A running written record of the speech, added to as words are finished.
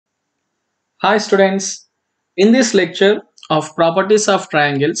Hi students, in this lecture of properties of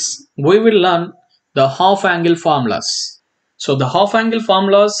triangles, we will learn the half angle formulas. So the half angle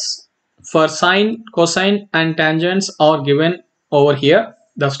formulas for sine, cosine and tangents are given over here.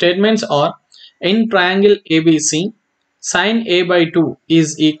 The statements are in triangle ABC, sine A by 2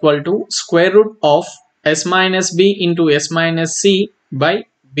 is equal to square root of s minus b into s minus c by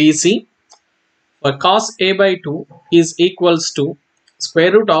bc. For cos a by 2 is equals to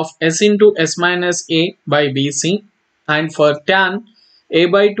square root of s into s minus a by bc, and for tan a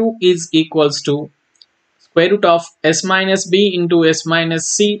by 2 is equals to square root of s minus b into s minus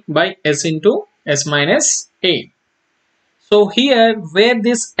c by s into s minus a. So here where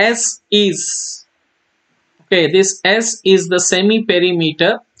this s is, okay, this s is the semi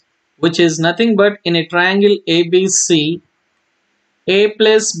perimeter, which is nothing but in a triangle ABC, a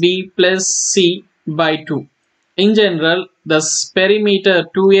plus b plus c by 2. In general, the perimeter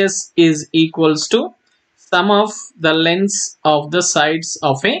 2s is equals to sum of the lengths of the sides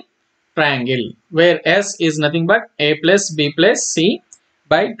of a triangle, where s is nothing but a plus b plus c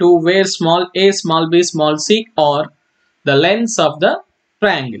by 2, where small a, small b, small c are the lengths of the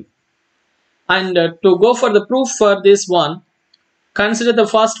triangle. And to go for the proof for this one, consider the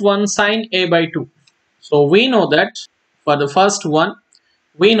first one, sine a by 2. So we know that for the first one,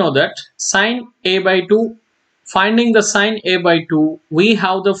 we know that sine a by 2, finding the sine a by 2, we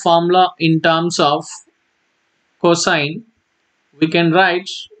have the formula in terms of cosine. We can write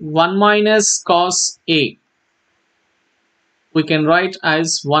 1 minus cos a. We can write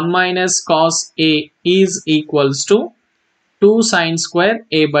as 1 minus cos a is equals to 2 sine square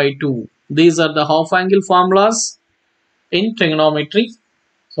a by 2. These are the half angle formulas in trigonometry.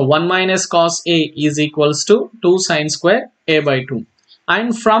 So 1 minus cos a is equals to 2 sine square a by 2.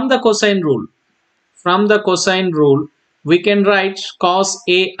 And from the cosine rule, we can write cos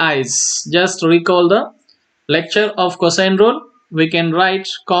a is. Just recall the lecture of cosine rule. We can write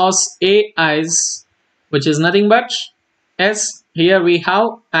cos a is, which is nothing but s. Here we have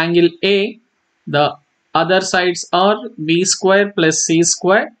angle a. The other sides are b square plus c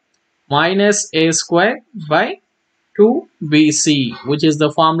square minus a square by 2bc, which is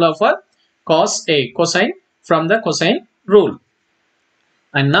the formula for cos a, cosine, from the cosine rule.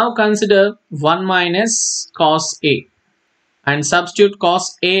 And now consider 1 minus cos a, and substitute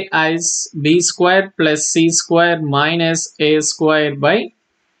cos a as b square plus c square minus a square by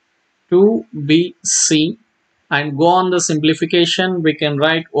 2bc, and go on the simplification. We can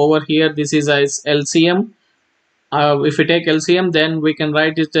write over here, this is as LCM. If we take LCM, then we can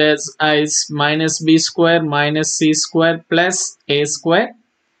write it as minus b square minus c square plus a square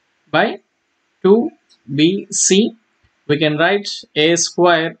by 2bc. We can write a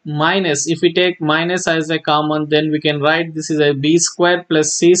square minus, if we take minus as a common, then we can write this is a b square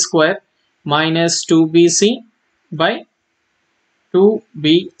plus c square minus 2bc by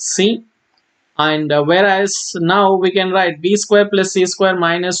 2bc. And whereas now we can write b square plus c square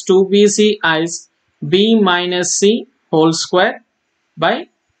minus 2bc as b minus c whole square by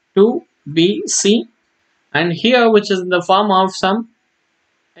 2bc. And here, which is in the form of some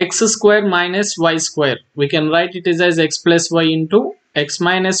x square minus y square, we can write it as x plus y into x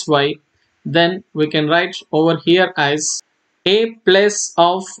minus y. Then we can write over here as a plus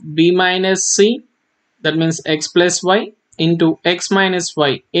of b minus c, that means x plus y, into x minus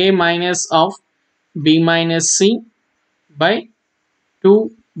y, a minus of b minus c by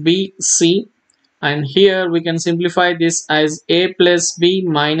 2bc. And here we can simplify this as a plus b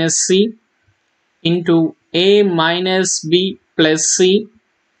minus c into a minus b plus c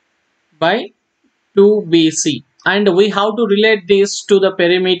by 2bc, and we have to relate this to the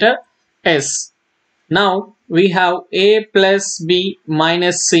perimeter S. Now we have a plus b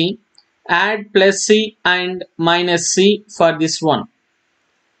minus c, add plus c and minus c for this one.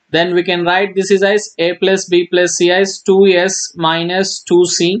 Then we can write this is as a plus b plus c as 2s minus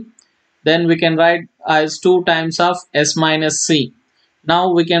 2c. Then we can write as 2 times of s minus c.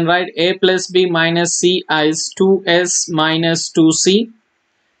 Now we can write a plus b minus c as 2s minus 2c.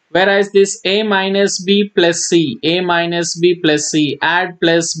 Whereas this a minus b plus c, a minus b plus c, add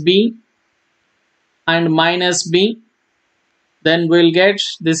plus b and minus b, then we'll get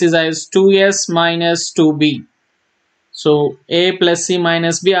this is as 2s minus 2b. So a plus c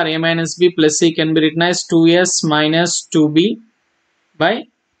minus b, or a minus b plus c, can be written as 2s minus 2b by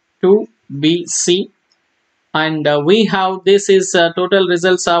 2bc. And we have, this is total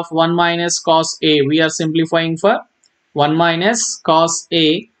results of 1 minus cos a. We are simplifying for 1 minus cos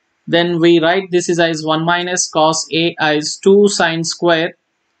a. Then we write this is as 1 minus cos a as 2 sine square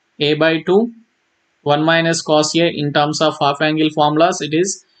a by 2. 1 minus cos a in terms of half angle formulas, it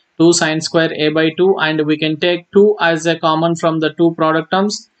is 2 sine square a by 2, and we can take 2 as a common from the two product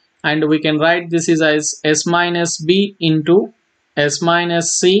terms, and we can write this is as s minus b into s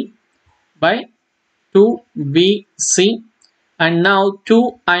minus c by 2bc. And now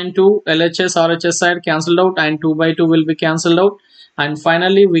 2 and 2 LHS RHS side cancelled out, and 2 by 2 will be cancelled out, and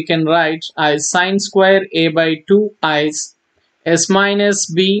finally we can write as sine square a by 2 as s minus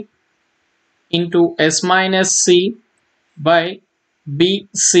b into s minus c by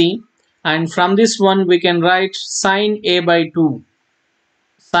bc. And from this one we can write sine a by 2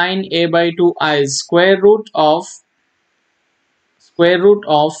 as square root of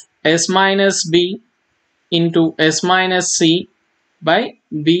s minus b into s minus c by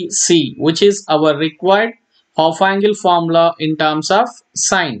bc, which is our required half angle formula in terms of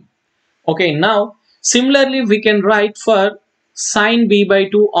sine. Okay, now similarly we can write for sine b by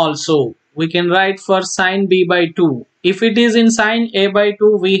 2 also. We can write for sine b by 2. If it is in sine a by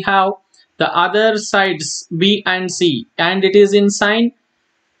 2, we have the other sides b and c, and it is in sine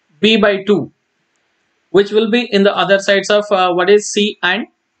b by 2, which will be in the other sides of what is c and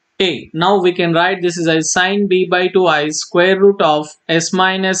a. Now we can write this is as sine b by 2 as square root of s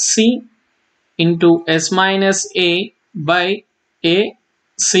minus c into s minus a by a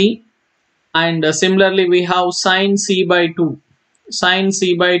c. And similarly we have sine c by 2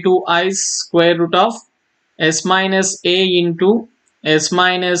 as square root of s minus a into s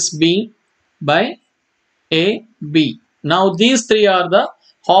minus b by a b. Now these three are the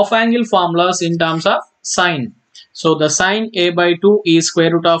half angle formulas in terms of sine. So the sine a by 2 is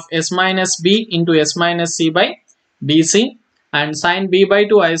square root of s minus b into s minus c by bc, and sine b by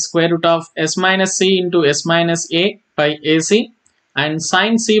 2 is square root of s minus c into s minus a by ac, and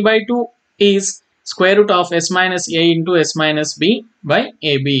sine c by 2 is square root of s minus a into s minus b by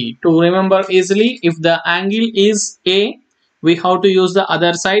ab. To remember easily, if the angle is a, we have to use the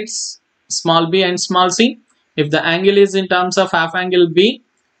other sides small b and small c. If the angle is in terms of half angle b,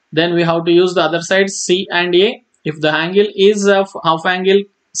 then we have to use the other sides c and a. If the angle is of half angle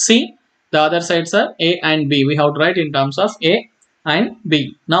c, the other sides are a and b. We have to write in terms of a and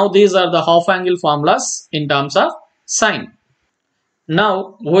b. Now these are the half angle formulas in terms of sine.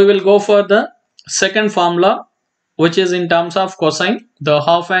 Now we will go for the second formula, which is in terms of cosine, the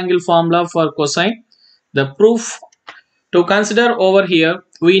half angle formula for cosine. The proof to consider over here,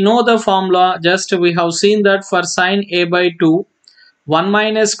 we know the formula, just we have seen that for sine a by 2, 1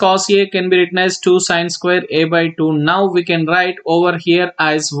 minus cos a can be written as 2 sine square a by 2. Now we can write over here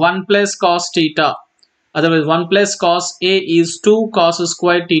as 1 plus cos theta. Otherwise 1 plus cos a is 2 cos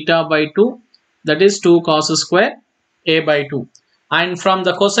square theta by 2, that is 2 cos square a by 2. And from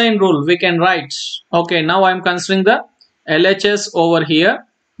the cosine rule we can write, okay, now I am considering the LHS over here,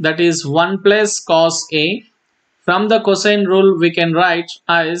 that is 1 plus cos a. From the cosine rule we can write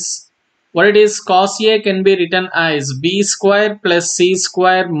as what it is, cos a can be written as b square plus c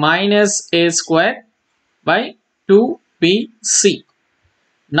square minus a square by 2bc.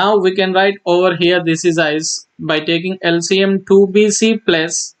 Now we can write over here this is as by taking LCM 2bc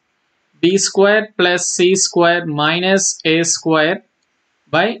plus b square plus c square minus a square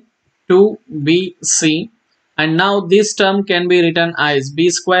by 2bc. And now this term can be written as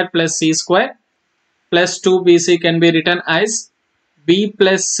b square plus c square plus 2bc can be written as b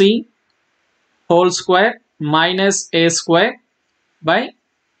plus c whole square minus a square by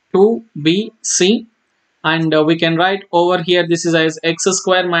 2bc. And we can write over here this is as x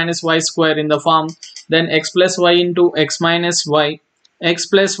square minus y square in the form, then x plus y into x minus y, x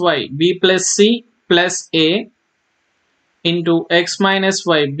plus y b plus c plus a into x minus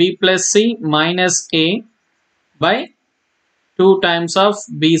y b plus c minus a by 2 times of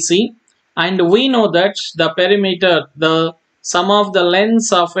bc. And we know that the perimeter, the sum of the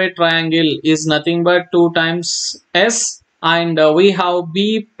lengths of a triangle is nothing but 2 times s, and we have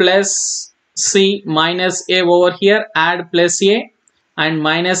b plus c minus a over here, add plus a and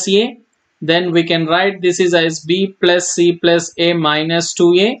minus a, then we can write this is as b plus c plus a minus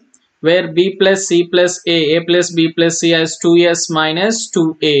 2a, where b plus c plus a plus b plus c as 2s minus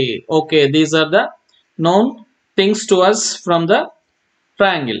 2a. Okay, these are the known things to us from the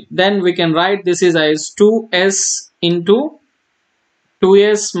triangle. Then we can write this is as 2s into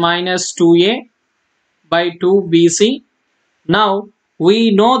 2s minus 2a by 2bc. Now we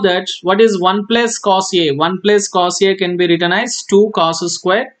know that what is 1 plus cos a. 1 plus cos a can be written as 2 cos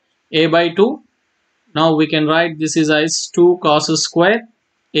square a by 2. Now we can write this is as 2 cos square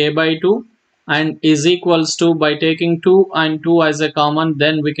a by 2 and is equals to, by taking 2 and 2 as a common,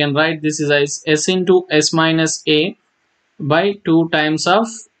 then we can write this is as s into s minus a by 2 times of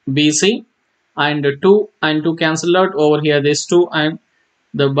bc, and 2 and 2 cancel out over here, this 2 and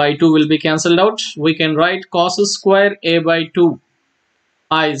the by 2 will be cancelled out. We can write cos square a by 2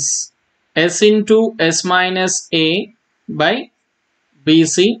 is s into s minus a by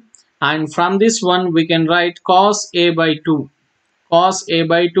bc, and from this one we can write cos a by 2. Cos a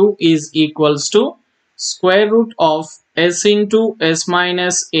by 2 is equals to square root of s into s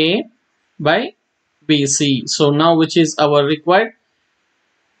minus a by bc. So now which is our required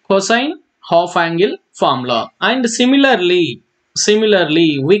cosine half angle formula. And similarly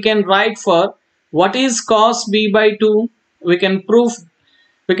we can write for what is cos b by 2. We can prove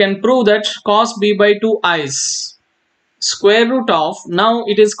that cos b by 2 is square root of, now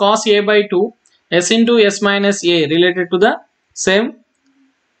it is cos a by 2, s into s minus a related to the same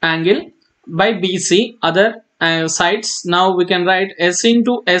angle by bc other sides. Now we can write s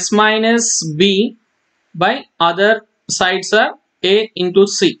into s minus b by other sides are a into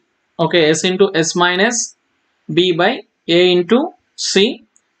c. Okay, s into s minus b by a into c,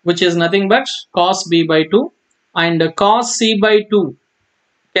 which is nothing but cos b by 2, and cos c by 2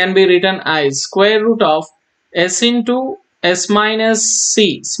 can be written as square root of s into s minus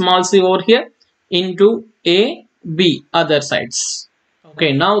c, small c over here, into a b other sides.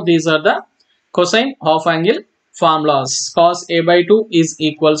 Okay, now these are the cosine half angle formulas. Cos a by 2 is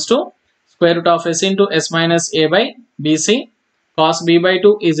equals to square root of s into s minus a by bc. Cos b by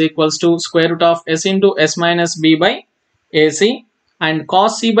 2 is equals to square root of s into s minus b by ac, and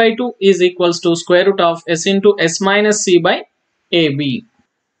cos c by 2 is equals to square root of s into s minus c by ab.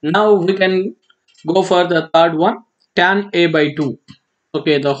 Now we can go for the third one, tan a by 2.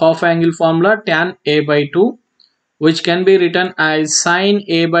 Okay, the half angle formula tan a by 2, which can be written as sine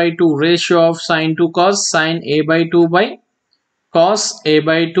a by 2 ratio of sine to cos, sine a by 2 by cos a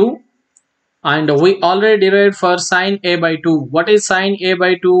by 2, and we already derived for sine a by 2. What is sine a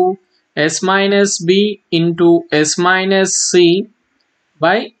by 2? S minus b into s minus c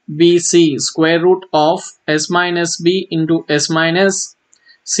by bc, square root of s minus b into s minus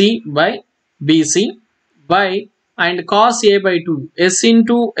c by bc, by, and cos a by 2 s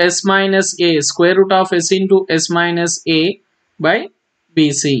into s minus a, square root of s into s minus a by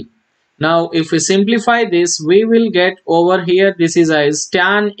bc. Now if we simplify this, we will get over here, this is as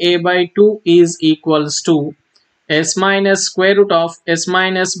tan a by 2 is equals to s minus square root of s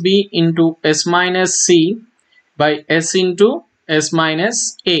minus b into s minus c by s into s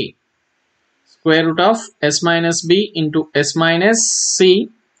minus a, square root of s minus b into s minus c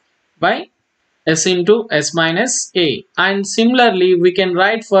by s into s minus a. And similarly we can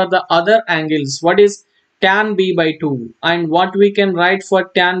write for the other angles. What is tan b by 2, and what we can write for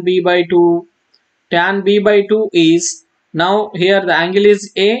tan b by 2? Tan b by 2 is, now here the angle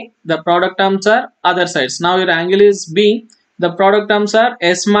is a, the product terms are other sides. Now your angle is b, the product terms are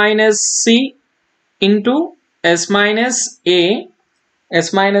s minus c into s minus a,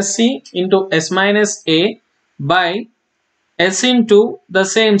 s minus c into s minus a by s into the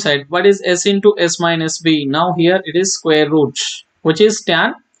same side. What is s into s minus b? Now here it is square root, which is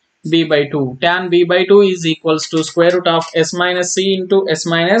tan b by 2. Tan b by 2 is equals to square root of s minus c into s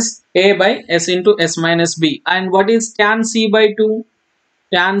minus a by s into s minus b. And what is tan c by 2?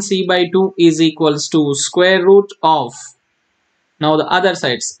 Tan c by 2 is equals to square root of, now the other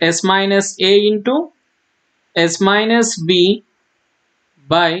sides, s minus a into s minus b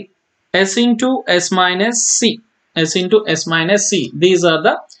by s into s minus c, s into s minus c. These are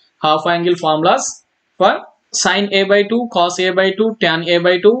the half angle formulas for sine a by 2, cos a by 2, tan a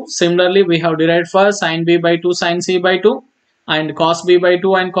by 2. Similarly we have derived for sine b by 2, sine c by 2, and cos b by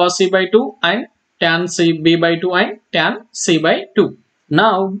 2 and cos c by 2, and tan c b by 2 and tan c by 2.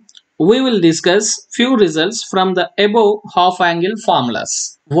 Now we will discuss few results from the above half angle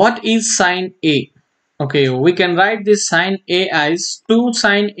formulas. What is sine a? Okay, we can write this sine a as 2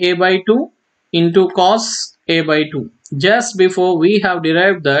 sine a by 2 into cos a by 2. Just before we have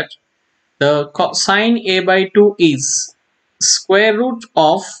derived that the sine a by 2 is square root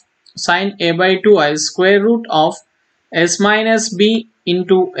of, sine a by 2 is square root of s minus b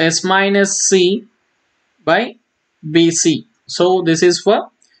into s minus c by bc. So this is for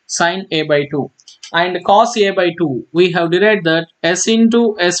sine a by 2. And cos a by 2, we have derived that s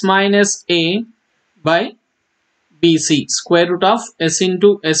into s minus a by bc, square root of s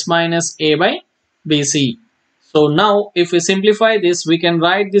into s minus a by bc. So now if we simplify this, we can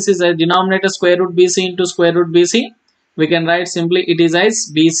write this is a denominator square root bc into square root bc. We can write simply it is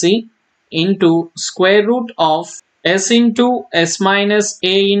as bc into square root of s into s minus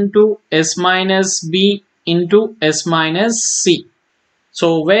a into s minus b into s minus c.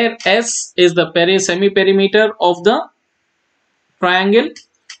 So where s is the semi-perimeter of the triangle,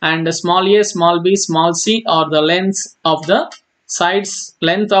 and small a, small b, small c are the lengths of the sides,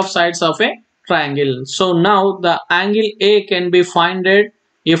 length of sides of a triangle. So now the angle A can be founded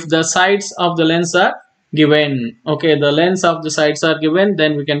if the sides of the lengths are given. Okay, the lengths of the sides are given,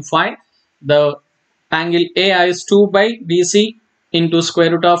 then we can find the angle A is 2 by BC into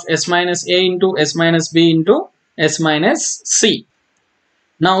square root of S minus A into S minus B into S minus C.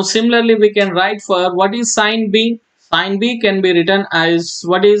 Now similarly we can write for what is sine B. Sine B can be written as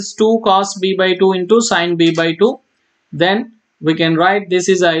what is 2 cos B by 2 into sine B by 2. Then we can write this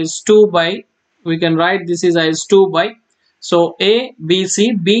is as 2 by, we can write this is as 2 by, so A B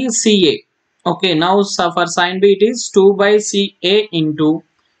C B C A. Okay, now so for sine B it is 2 by C A into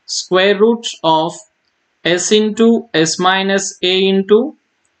square root of S into S minus A into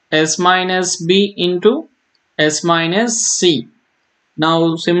S minus B into S minus C.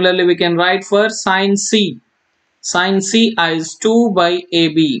 Now similarly we can write for sine C. Sine C is 2 by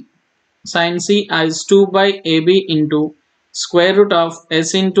AB. Sine C is 2 by AB into square root of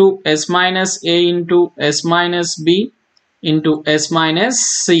S into S minus A into S minus B into S minus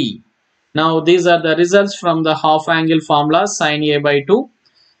C. Now these are the results from the half angle formula sine A by 2.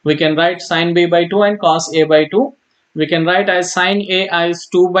 We can write sine B by 2 and cos A by 2. We can write as sine A as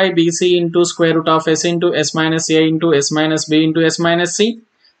 2 by BC into square root of S into S minus A into S minus B into S minus C,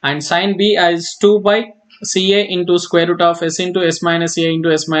 and sine B as 2 by CA into square root of S into S minus A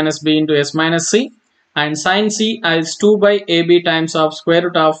into S minus B into S minus C, and sine C as 2 by AB times of square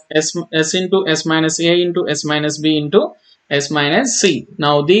root of S into S minus A into S minus B into S minus C.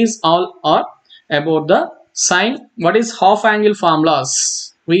 Now these all are about the sine. What is half angle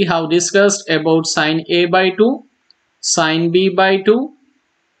formulas? We have discussed about sine A by 2, sine B by 2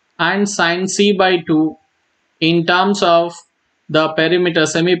 and sine C by 2 in terms of the perimeter,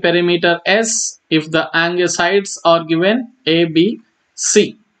 semi-perimeter S if the angle sides are given A, B,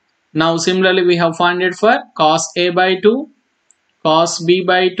 C. Now similarly we have found it for cos A by 2, cos B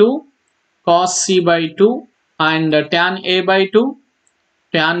by 2, cos C by 2 and tan A by 2,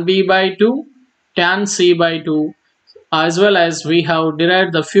 tan B by 2, tan C by 2, as well as we have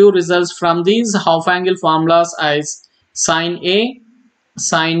derived the few results from these half angle formulas as sine A,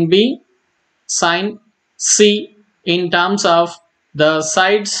 sine B, sine C in terms of the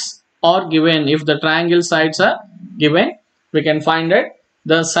sides are given. If the triangle sides are given, we can find it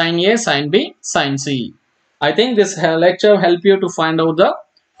the sine A, sine B, sine C. I think this lecture help you to find out the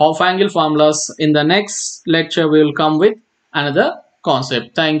half angle formulas. In the next lecture we will come with another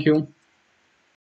concept. Thank you.